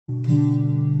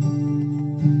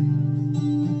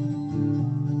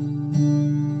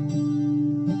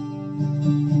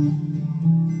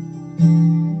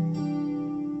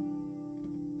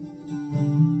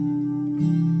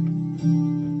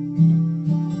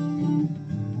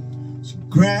She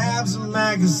grabs a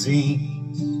magazine,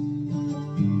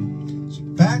 she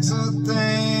packs her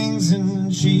things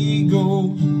and she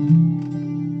goes.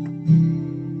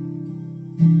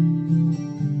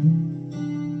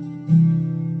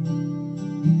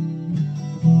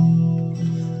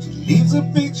 Leaves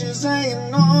her pictures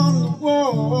hanging on the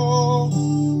wall.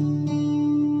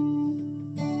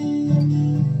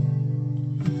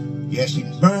 Yeah, she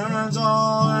burns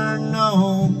all her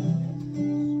notes.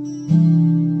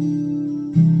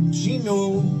 She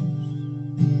knows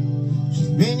she's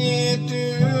been here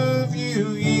too few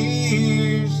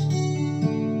years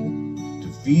to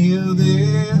feel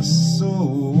this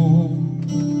soul.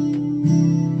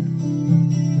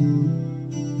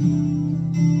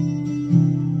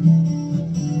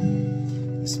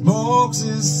 Smokes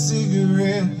his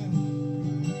cigarette,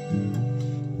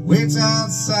 waits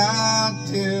outside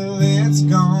till it's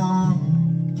gone.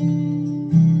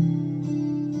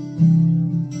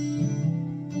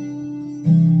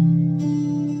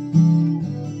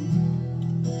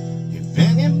 If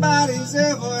anybody's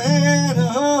ever had a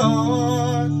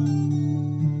heart,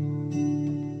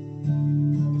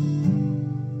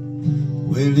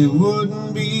 well, it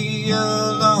wouldn't be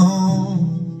alone.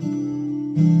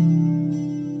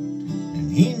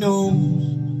 He knows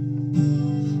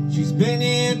she's been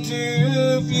here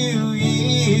too few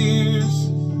years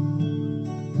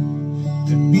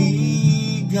to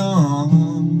be gone.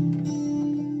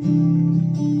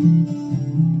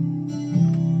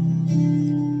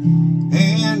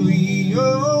 And we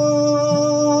always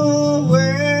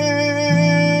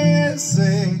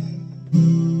say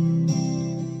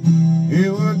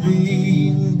it would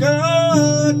be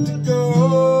good to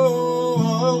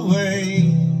go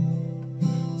away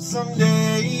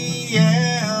someday,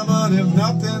 yeah, but if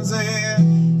nothing's there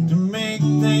to make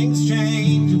things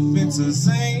change, if it's the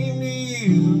same to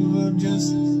you, we'll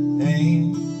just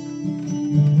hang.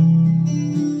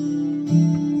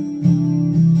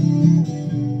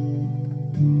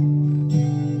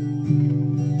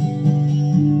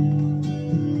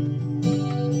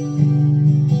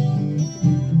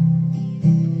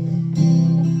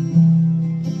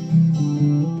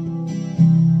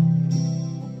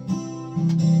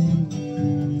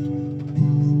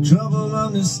 Trouble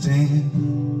understand,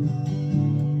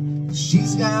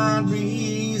 she's got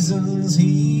reasons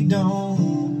he don't.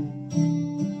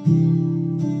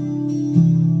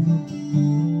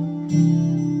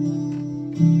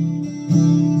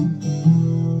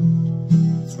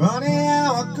 It's funny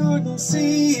how I couldn't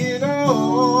see it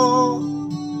all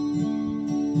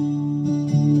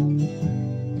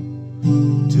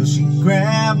till she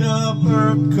grabbed up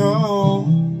her coat.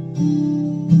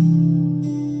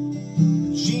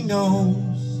 She knows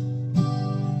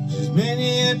she's been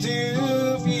here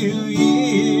too few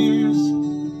years.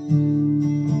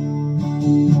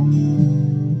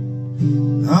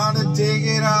 Hard to take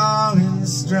it all in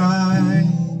stride.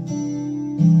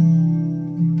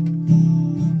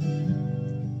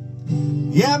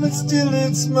 Yeah, but still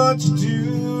it's much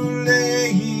too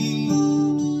late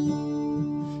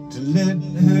to let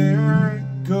her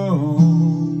go.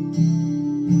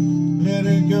 Let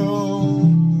her go.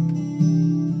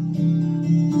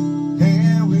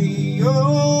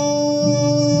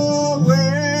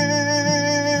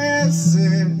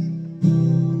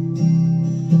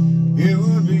 It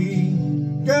would be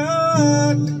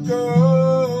good to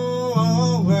go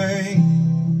away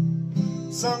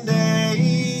someday,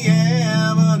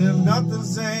 yeah, but if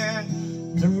nothing's there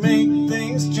to make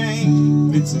things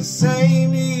change, if it's the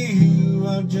same to you,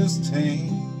 I'll just hang.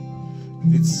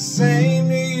 If it's the same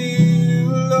to you,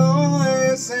 we'll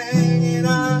always hang. And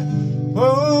I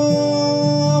always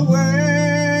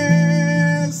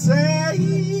say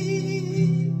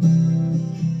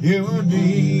it would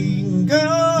be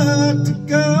good to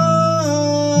go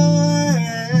away.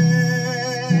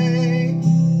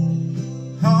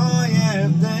 Oh yeah,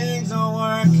 if things don't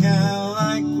work out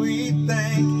like we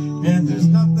think, and there's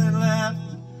nothing left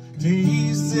to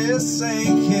ease this ache,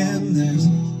 and there's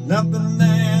nothing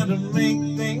there to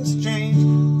make things change,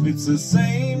 if it's the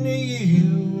same to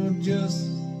you, just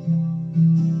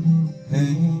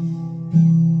hang.